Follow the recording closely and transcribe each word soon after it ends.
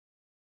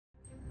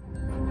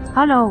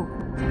Hallo,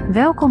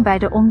 welkom bij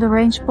de On The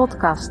Range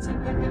podcast.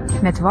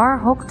 Met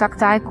Warhawk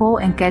Tactical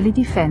en Kelly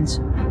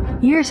Defense.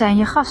 Hier zijn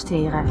je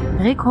gastheren,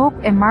 Rick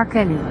Hawk en Mark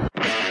Kelly. On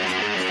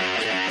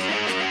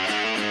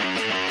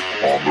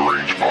The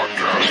Range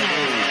podcast.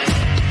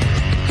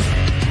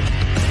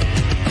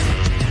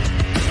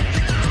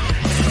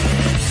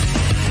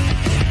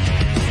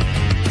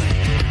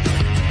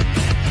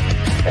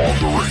 On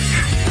The Range.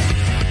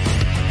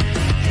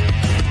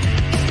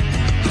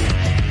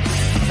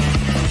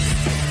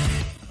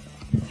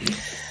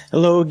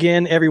 Hello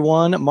again,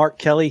 everyone. Mark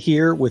Kelly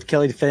here with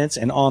Kelly Defense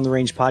and On The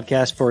Range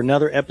podcast for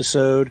another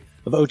episode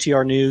of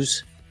OTR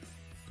News.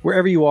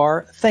 Wherever you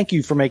are, thank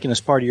you for making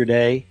us part of your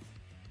day.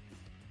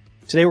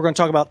 Today we're going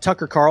to talk about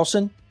Tucker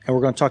Carlson, and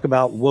we're going to talk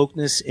about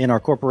wokeness in our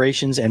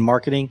corporations and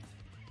marketing.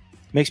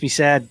 Makes me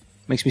sad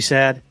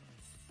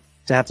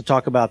to have to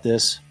talk about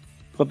this.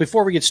 But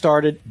before we get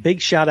started, big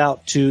shout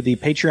out to the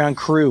Patreon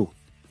crew.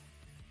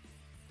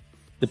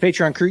 The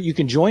Patreon crew, you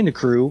can join the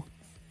crew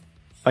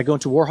by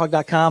going to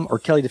warhawk.com or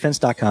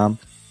kellydefense.com.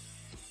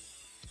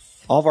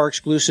 All of our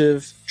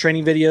exclusive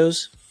training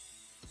videos,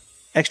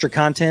 extra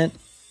content.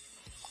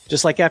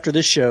 Just like after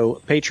this show,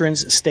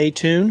 patrons, stay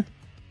tuned.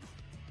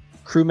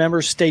 Crew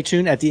members, stay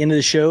tuned. At the end of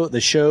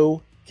the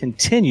show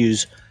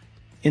continues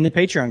in the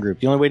Patreon group.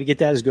 The only way to get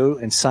that is go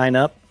and sign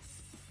up.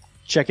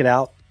 Check it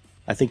out.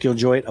 I think you'll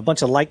enjoy it. A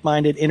bunch of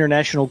like-minded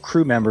international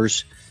crew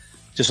members.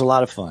 Just a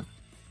lot of fun.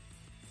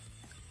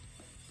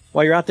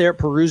 While you're out there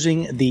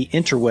perusing the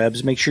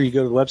interwebs, make sure you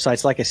go to the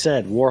websites, like I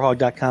said,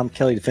 warhawk.com,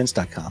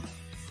 kellydefense.com.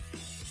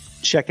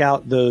 Check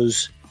out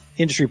those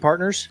industry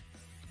partners.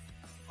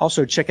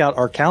 Also, check out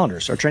our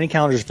calendars. Our training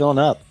calendars are filling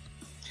up.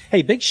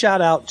 Hey, big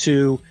shout out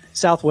to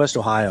Southwest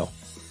Ohio.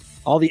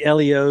 All the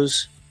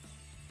LEOs,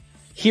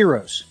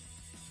 heroes,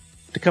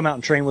 to come out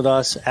and train with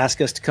us,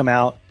 ask us to come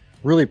out.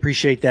 Really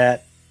appreciate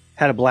that.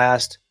 Had a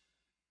blast.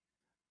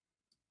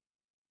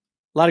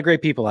 A lot of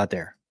great people out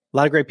there. A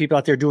lot of great people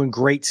out there doing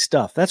great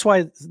stuff. That's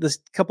why this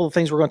couple of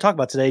things we're going to talk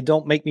about today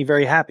don't make me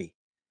very happy.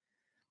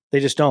 They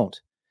just don't.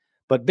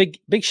 But big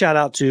shout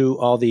out to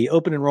all the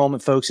open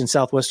enrollment folks in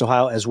Southwest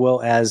Ohio, as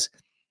well as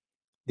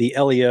the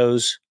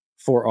LEOs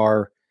for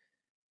our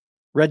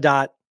Red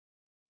Dot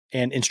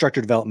and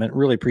instructor development.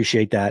 Really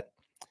appreciate that.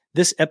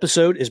 This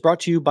episode is brought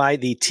to you by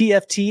the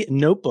TFT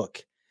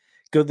Notebook.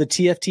 Go to the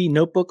TFT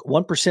Notebook,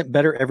 1%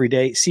 better every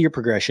day. See your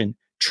progression,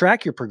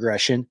 track your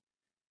progression,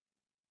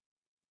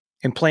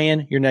 and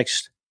plan your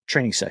next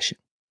training session.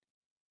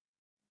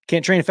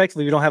 Can't train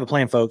effectively if you don't have a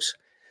plan, folks.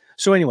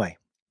 So anyway,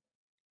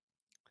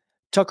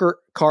 Tucker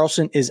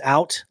Carlson is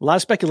out. A lot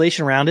of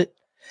speculation around it.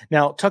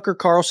 Now, Tucker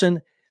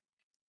Carlson,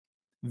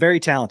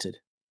 very talented.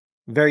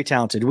 Very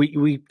talented.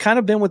 We kind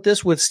of been with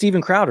this with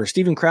Steven Crowder.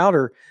 Steven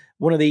Crowder,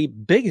 one of the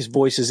biggest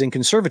voices in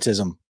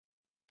conservatism.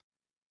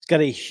 He's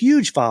got a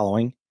huge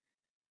following.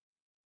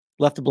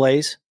 Left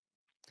ablaze.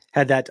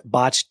 Had that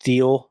botched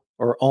deal,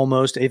 or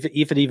almost, if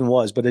it even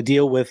was, but a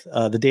deal with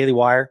the Daily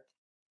Wire.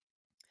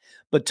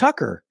 But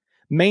Tucker,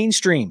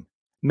 mainstream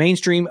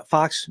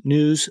Fox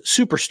News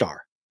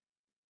superstar.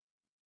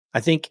 I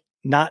think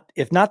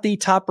if not the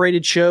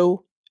top-rated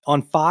show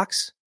on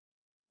Fox,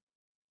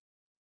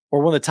 or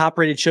one of the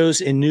top-rated shows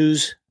in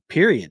news,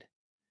 period.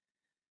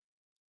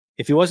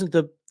 If he wasn't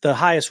the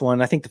highest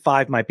one, I think the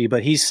 5 might be,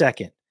 but he's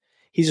second.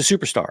 He's a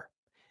superstar.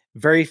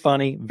 Very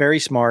funny, very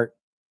smart.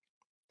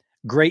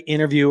 Great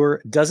interviewer,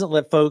 doesn't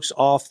let folks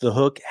off the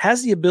hook,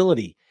 has the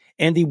ability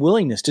and the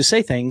willingness to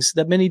say things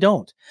that many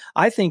don't.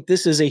 I think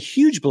this is a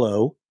huge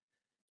blow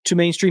to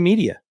mainstream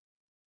media.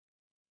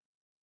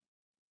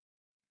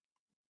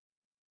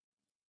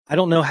 I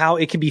don't know how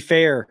it can be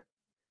fair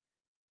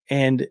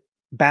and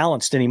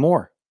balanced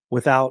anymore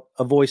without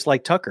a voice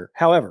like Tucker.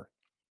 However,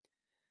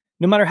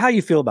 no matter how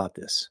you feel about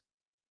this,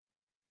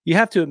 you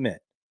have to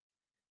admit,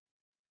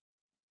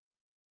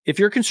 if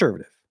you're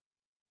conservative,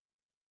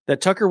 that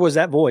Tucker was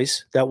that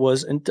voice that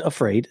wasn't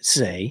afraid to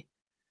say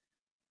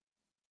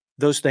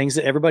those things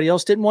that everybody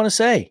else didn't want to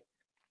say.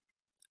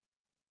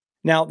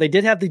 Now, they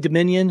did have the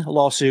Dominion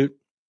lawsuit,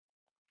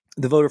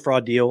 the voter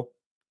fraud deal,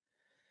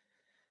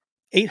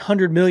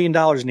 $800 million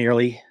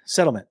nearly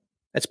settlement.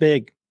 That's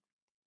big.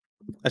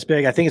 That's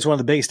big. I think it's one of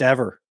the biggest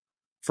ever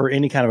for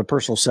any kind of a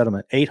personal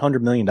settlement,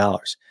 $800 million.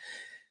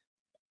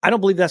 I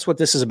don't believe that's what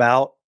this is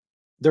about.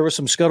 There was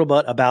some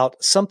scuttlebutt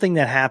about something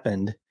that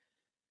happened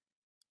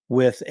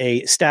with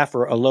a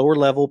staffer, a lower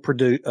level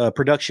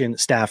production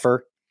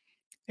staffer.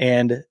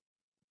 And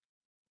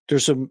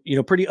there's some,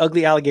 pretty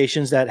ugly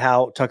allegations that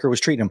how Tucker was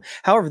treating him.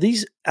 However,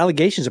 these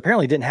allegations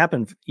apparently didn't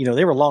happen.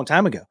 They were a long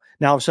time ago.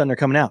 Now all of a sudden they're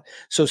coming out.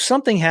 So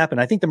something happened.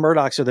 I think the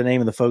Murdochs are the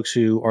name of the folks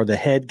who are the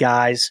head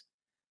guys.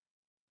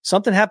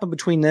 Something happened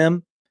between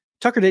them.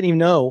 Tucker didn't even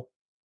know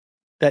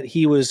that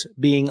he was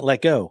being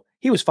let go.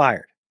 He was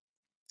fired.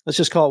 Let's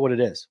just call it what it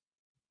is.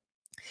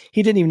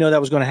 He didn't even know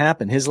that was going to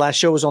happen. His last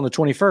show was on the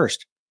 21st.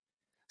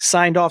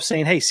 Signed off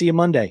saying, hey, see you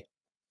Monday.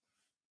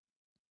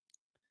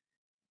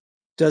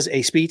 Does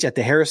a speech at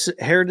the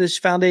Heritage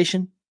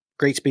Foundation.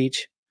 Great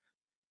speech.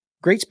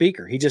 Great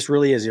speaker. He just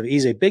really is.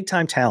 He's a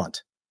big-time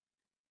talent.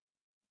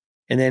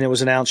 And then it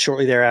was announced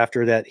shortly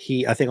thereafter that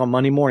I think on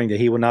Monday morning, that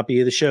he will not be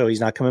at the show.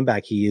 He's not coming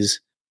back.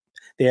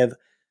 They have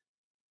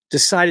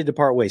decided to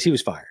part ways. He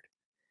was fired.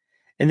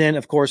 And then,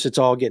 of course, it's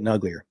all getting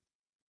uglier.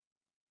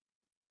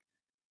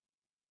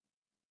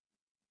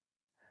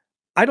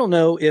 I don't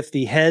know if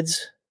the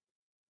heads,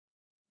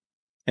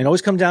 and it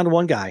always comes down to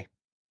one guy.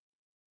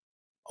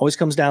 Always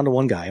comes down to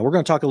one guy. And we're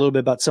going to talk a little bit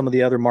about some of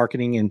the other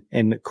marketing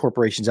and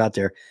corporations out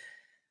there.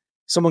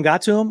 Someone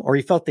got to him, or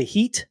he felt the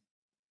heat.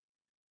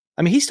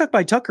 I mean, he stuck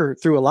by Tucker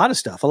through a lot of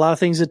stuff, a lot of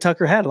things that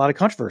Tucker had, a lot of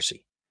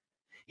controversy.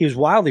 He was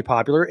wildly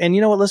popular. And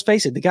you know what? Let's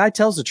face it. The guy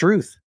tells the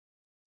truth.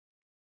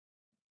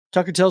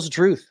 Tucker tells the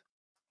truth.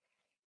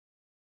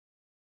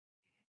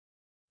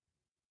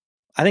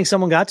 I think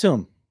someone got to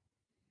him.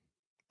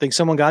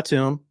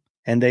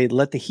 And they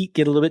let the heat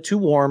get a little bit too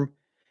warm,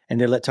 and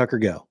they let Tucker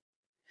go.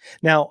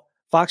 Now,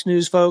 Fox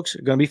News folks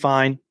are going to be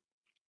fine.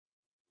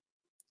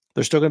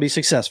 They're still going to be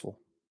successful.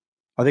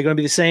 Are they going to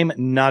be the same?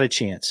 Not a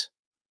chance.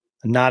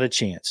 Not a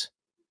chance.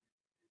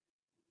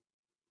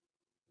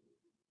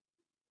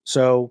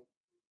 So,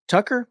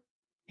 Tucker,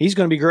 he's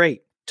going to be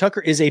great.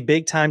 Tucker is a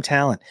big-time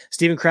talent.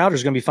 Steven Crowder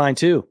is going to be fine,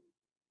 too.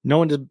 No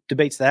one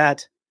debates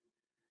that.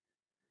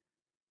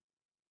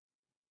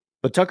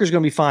 But Tucker's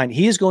going to be fine.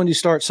 He is going to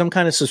start some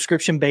kind of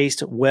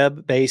subscription-based,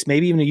 web-based,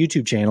 maybe even a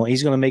YouTube channel.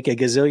 He's going to make $1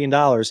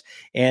 gazillion,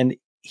 and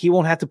he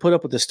won't have to put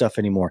up with this stuff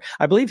anymore.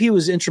 I believe he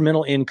was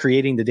instrumental in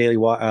creating the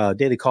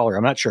Daily Caller.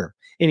 I'm not sure.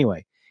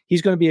 Anyway,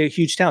 he's going to be a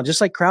huge talent, just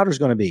like Crowder's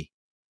going to be.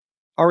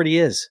 Already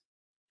is.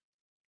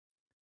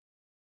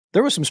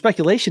 There was some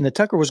speculation that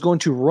Tucker was going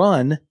to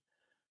run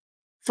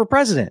for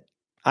president.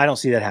 I don't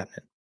see that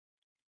happening.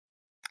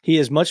 He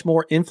is much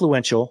more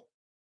influential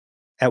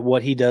at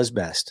what he does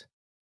best.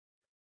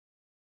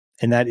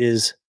 And that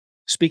is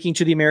speaking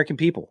to the American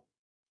people.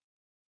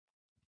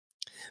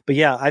 But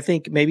yeah, I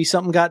think maybe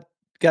something got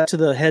to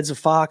the heads of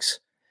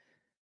Fox.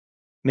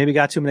 Maybe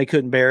got to them and they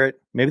couldn't bear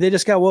it. Maybe they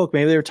just got woke.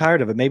 Maybe they were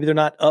tired of it. Maybe they're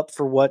not up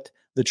for what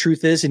the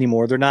truth is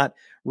anymore. They're not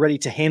ready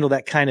to handle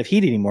that kind of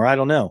heat anymore. I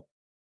don't know.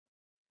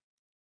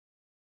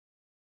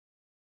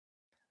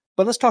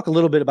 But let's talk a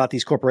little bit about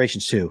these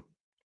corporations too.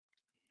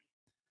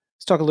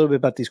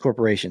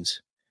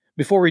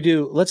 Before we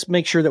do, let's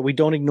make sure that we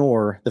don't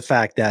ignore the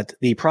fact that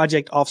the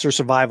Project Officer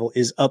Survival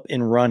is up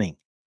and running.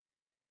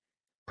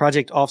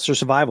 Project Officer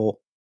Survival,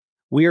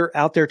 we're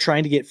out there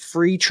trying to get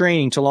free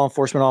training to law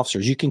enforcement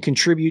officers. You can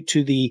contribute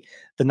to the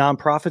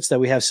nonprofits that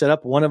we have set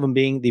up, one of them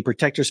being the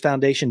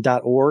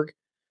protectorsfoundation.org.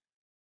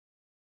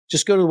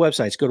 Just go to the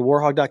websites. Go to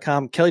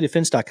warhog.com,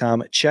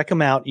 kellydefense.com. Check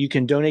them out. You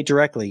can donate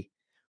directly,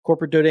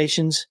 corporate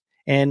donations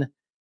and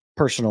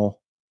personal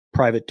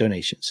private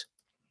donations.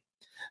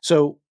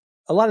 So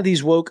a lot of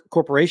these woke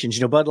corporations,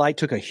 Bud Light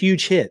took a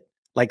huge hit,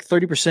 like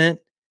 30%,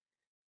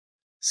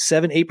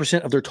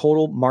 8% of their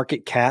total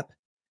market cap.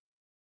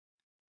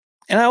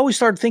 And I always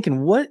started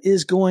thinking, what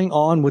is going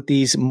on with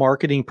these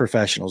marketing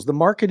professionals, the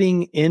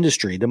marketing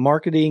industry, the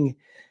marketing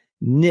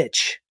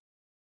niche?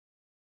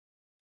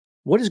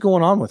 What is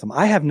going on with them?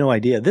 I have no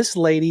idea. This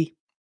lady,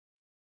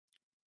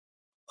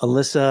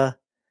 Alyssa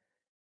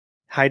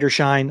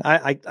Heiderschein,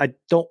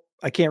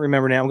 I can't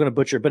remember now. I'm going to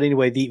butcher it. But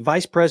anyway, the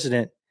vice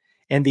president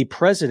and the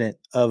president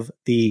of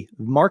the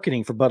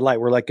marketing for Bud Light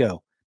were let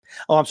go.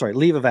 Oh, I'm sorry,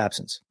 leave of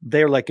absence.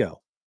 They're let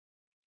go.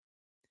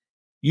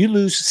 You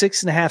lose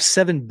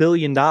 $6.5–7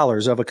 billion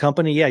of a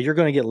company. Yeah, you're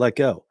going to get let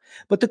go.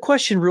 But the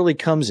question really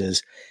comes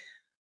is,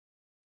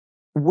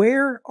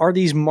 where are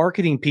these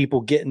marketing people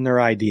getting their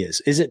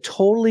ideas? Is it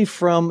totally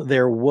from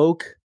their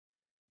woke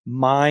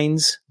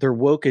minds, their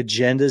woke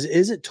agendas?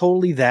 Is it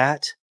totally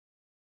that?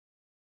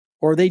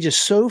 Or are they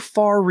just so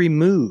far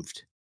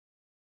removed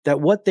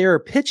that what they're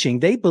pitching,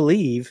 they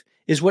believe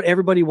is what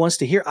everybody wants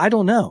to hear? I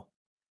don't know.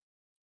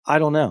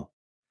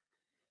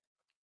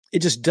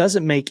 It just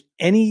doesn't make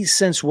any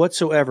sense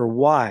whatsoever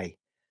why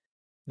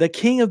the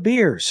king of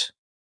beers,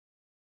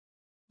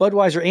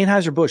 Budweiser,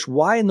 Anheuser-Busch,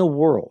 why in the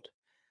world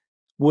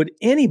would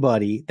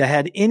anybody that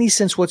had any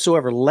sense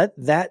whatsoever let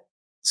that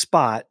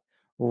spot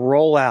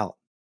roll out?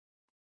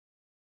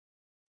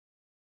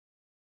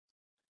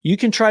 You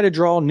can try to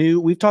draw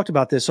we've talked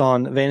about this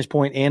on Vantage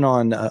Point and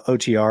on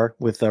OTR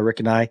with Rick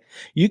and I.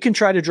 You can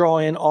try to draw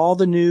in all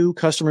the new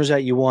customers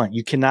that you want.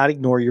 You cannot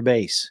ignore your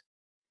base.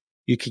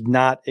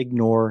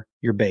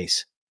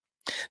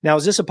 Now,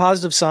 is this a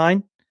positive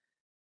sign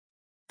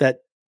that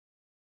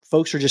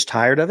folks are just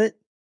tired of it?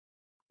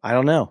 I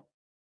don't know.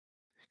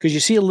 Because you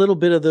see a little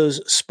bit of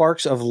those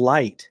sparks of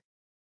light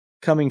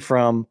coming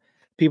from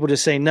people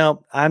just saying,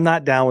 no, I'm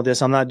not down with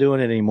this. I'm not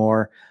doing it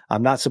anymore.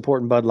 I'm not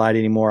supporting Bud Light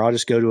anymore. I'll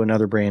just go to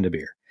another brand of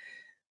beer.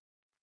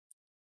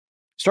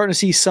 Starting to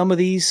see some of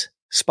these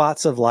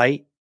spots of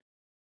light.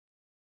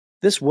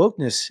 This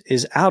wokeness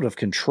is out of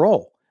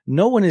control.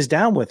 No one is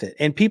down with it.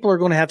 And people are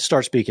going to have to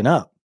start speaking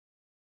up.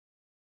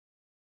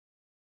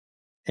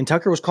 And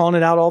Tucker was calling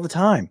it out all the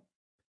time.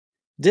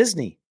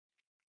 Disney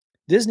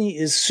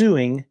is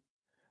suing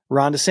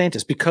Ron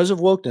DeSantis because of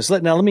wokeness.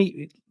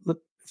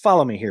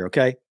 Follow me here,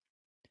 okay?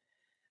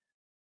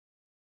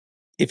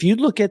 If you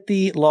look at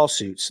the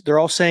lawsuits, they're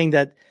all saying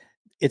that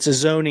it's a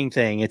zoning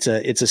thing. It's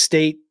a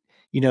state,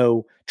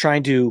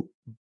 trying to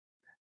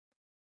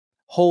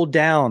hold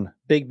down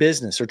big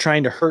business or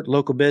trying to hurt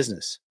local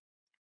business.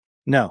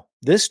 No,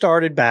 this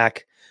started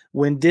back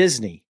when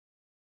Disney,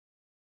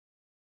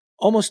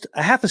 almost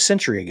a half a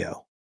century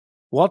ago,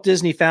 Walt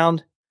Disney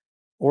found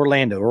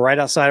Orlando, or right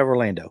outside of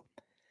Orlando.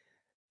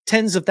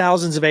 Tens of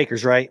thousands of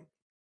acres, right?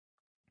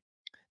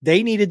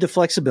 They needed the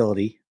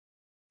flexibility,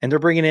 and they're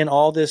bringing in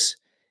all this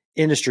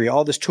industry,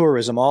 all this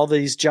tourism, all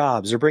these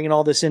jobs. They're bringing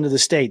all this into the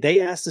state. They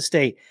asked the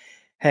state,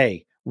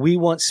 hey, we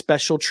want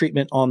special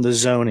treatment on the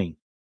zoning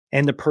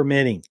and the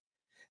permitting.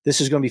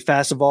 This is going to be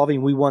fast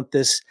evolving. We want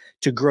this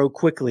to grow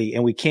quickly,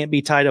 and we can't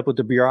be tied up with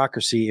the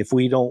bureaucracy if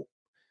we don't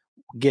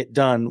get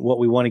done what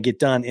we want to get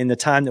done in the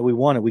time that we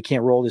want it. We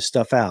can't roll this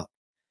stuff out.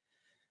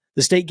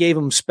 The state gave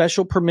them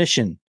special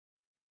permission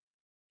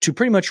to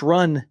pretty much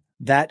run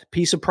that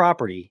piece of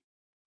property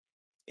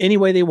any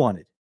way they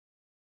wanted.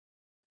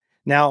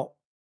 Now,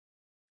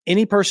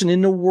 any person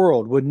in the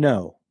world would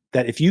know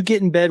that if you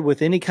get in bed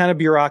with any kind of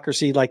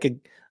bureaucracy like a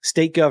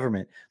state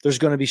government, there's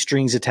going to be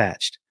strings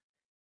attached.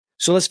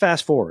 So let's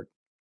fast forward.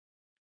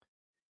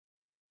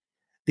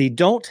 The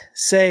don't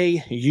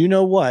say you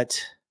know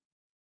what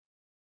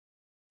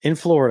in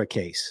Florida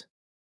case.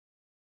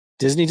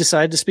 Disney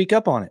decided to speak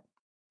up on it.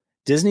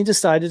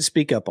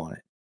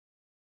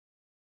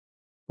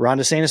 Ron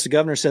DeSantis, the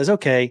governor, says,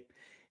 okay,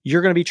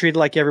 you're going to be treated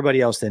like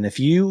everybody else then. If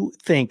you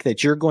think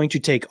that you're going to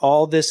take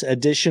all this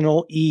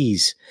additional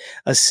ease,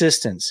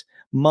 assistance,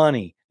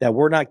 money that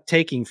we're not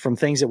taking from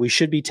things that we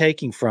should be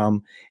taking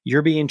from,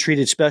 you're being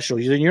treated special.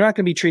 You're not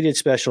going to be treated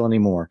special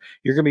anymore.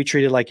 You're going to be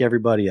treated like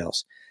everybody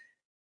else.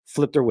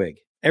 Flip their wig.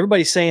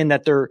 Everybody's saying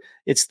that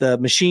it's the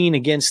machine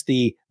against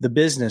the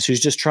business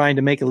who's just trying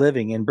to make a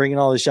living and bringing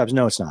all these jobs.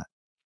 No, it's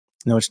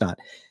not.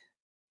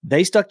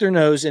 They stuck their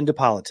nose into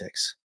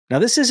politics. Now,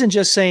 this isn't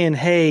just saying,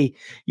 hey,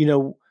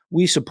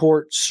 we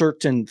support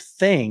certain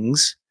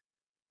things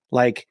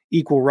like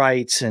equal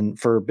rights and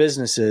for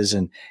businesses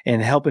and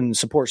helping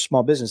support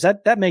small business.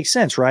 That makes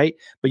sense, right?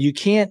 But you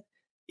can't,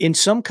 in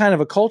some kind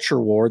of a culture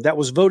war that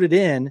was voted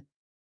in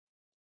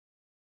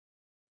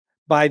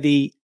by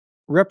the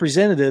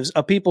representatives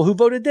of people who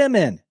voted them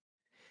in,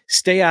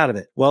 stay out of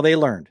it. Well, they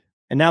learned.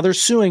 And now they're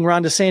suing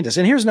Ron DeSantis.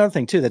 And here's another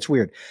thing, too, that's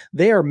weird.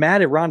 They are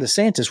mad at Ron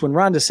DeSantis when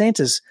Ron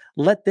DeSantis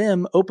let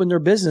them open their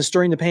business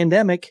during the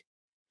pandemic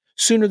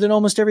sooner than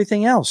almost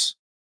everything else.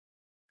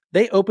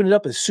 They opened it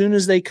up as soon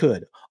as they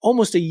could,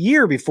 almost a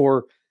year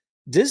before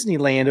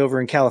Disneyland over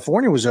in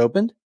California was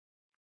opened.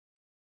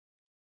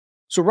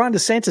 So Ron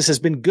DeSantis has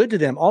been good to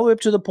them all the way up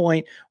to the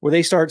point where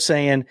they start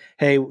saying,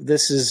 hey,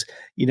 this is,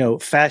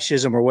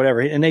 fascism or whatever.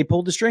 And they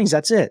pulled the strings.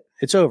 That's it.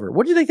 It's over.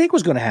 What did they think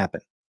was going to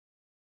happen?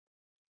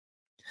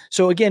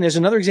 So again, there's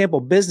another example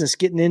of business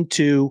getting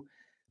into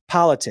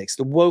politics,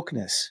 the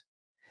wokeness.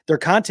 Their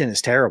content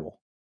is terrible.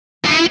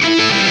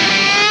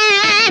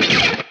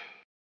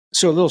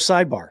 So a little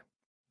sidebar.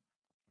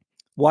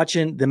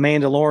 Watching The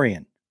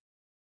Mandalorian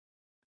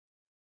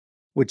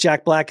with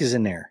Jack Black is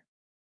in there.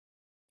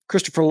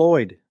 Christopher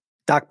Lloyd,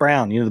 Doc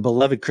Brown, the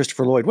beloved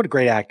Christopher Lloyd. What a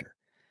great actor.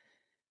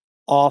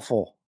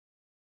 Awful.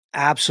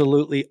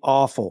 Absolutely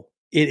awful.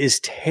 It is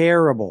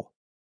terrible.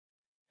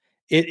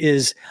 It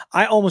is.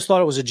 I almost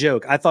thought it was a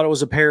joke. I thought it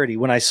was a parody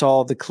when I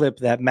saw the clip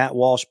that Matt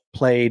Walsh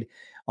played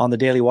on the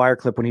Daily Wire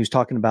clip when he was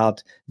talking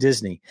about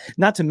Disney.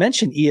 Not to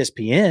mention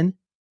ESPN,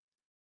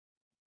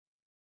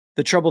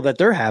 the trouble that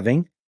they're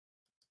having.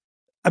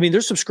 I mean,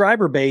 their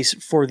subscriber base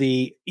for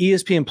the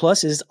ESPN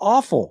Plus is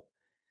awful.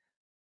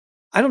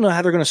 I don't know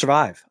how they're going to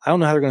survive.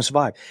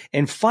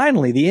 And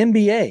finally, the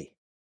NBA.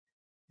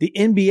 The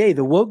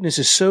wokeness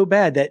is so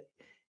bad that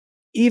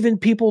even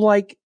people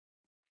like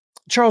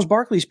Charles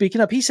Barkley speaking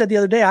up, he said the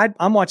other day,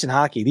 I'm watching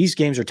hockey. These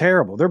games are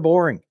terrible. They're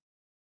boring.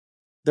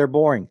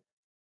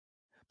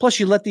 Plus,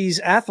 you let these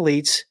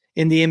athletes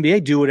in the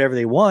NBA do whatever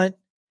they want.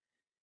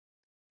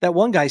 That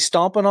one guy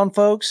stomping on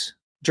folks,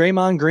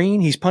 Draymond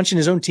Green, he's punching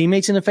his own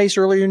teammates in the face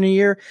earlier in the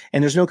year,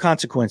 and there's no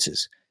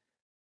consequences.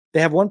 They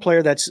have one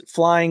player that's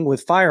flying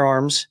with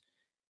firearms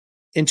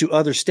into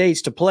other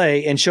states to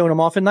play and showing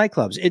them off in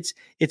nightclubs.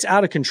 It's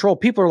out of control.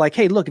 People are like,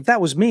 hey, look, if that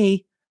was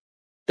me,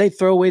 they'd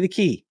throw away the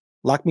key,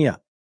 lock me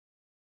up.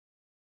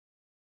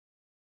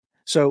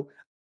 So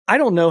I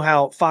don't know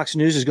how Fox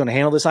News is going to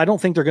handle this. I don't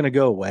think they're going to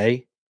go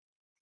away,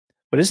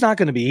 but it's not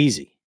going to be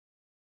easy.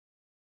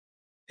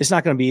 It's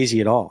not going to be easy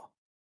at all.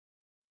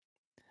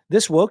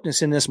 This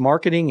wokeness in this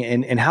marketing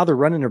and how they're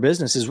running their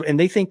businesses, and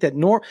they think that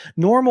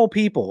normal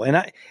people, and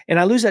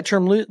I lose that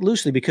term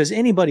loosely because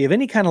anybody of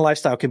any kind of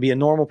lifestyle can be a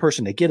normal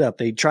person. They get up,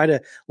 they try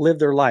to live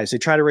their lives, they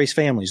try to raise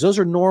families. Those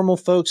are normal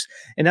folks,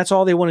 and that's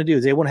all they want to do.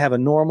 They want to have a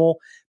normal,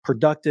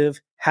 productive,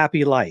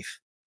 happy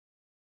life.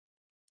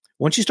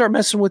 Once you start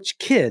messing with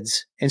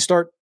kids and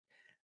start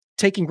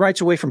taking rights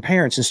away from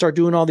parents and start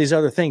doing all these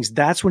other things,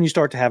 that's when you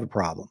start to have a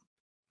problem.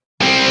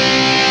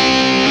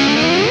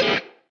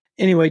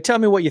 Anyway, tell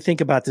me what you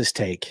think about this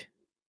take.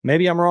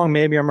 Maybe I'm wrong,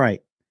 maybe I'm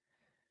right.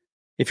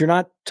 If you're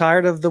not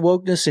tired of the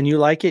wokeness and you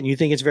like it and you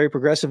think it's very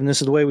progressive and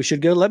this is the way we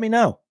should go, let me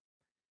know.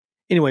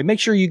 Anyway, make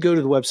sure you go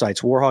to the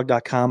websites,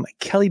 warhog.com,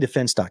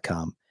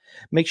 kellydefense.com.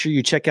 Make sure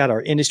you check out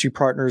our industry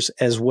partners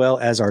as well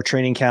as our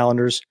training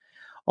calendars.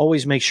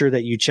 Always make sure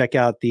that you check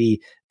out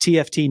the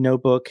TFT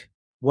notebook,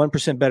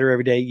 1% better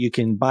every day. You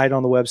can buy it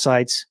on the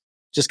websites.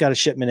 Just got a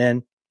shipment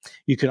in.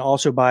 You can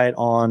also buy it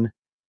on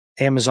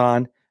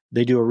Amazon.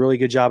 They do a really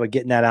good job of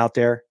getting that out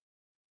there.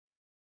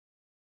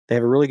 They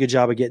have a really good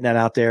job of getting that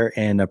out there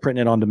and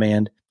printing it on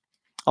demand.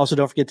 Also,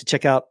 don't forget to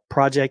check out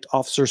Project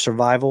Officer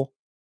Survival.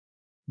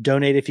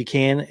 Donate if you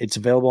can. It's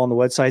available on the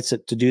websites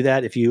to do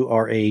that. If you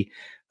are a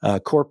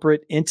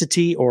corporate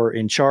entity or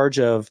in charge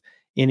of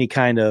any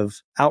kind of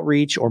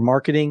outreach or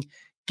marketing,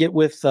 get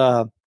with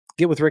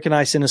Rick and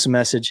I, send us a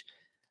message.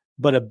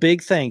 But a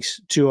big thanks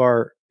to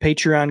our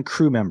Patreon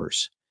crew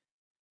members.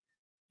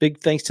 Big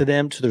thanks to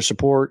them, to their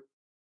support.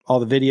 All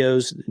the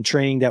videos and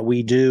training that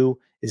we do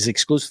is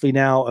exclusively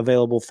now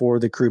available for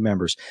the crew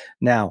members.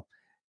 Now,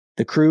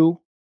 the crew,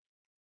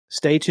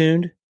 stay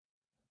tuned.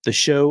 The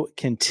show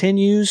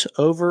continues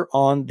over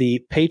on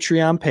the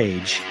Patreon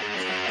page.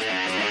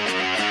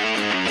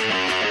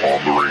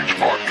 On the Range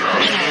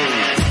Podcast.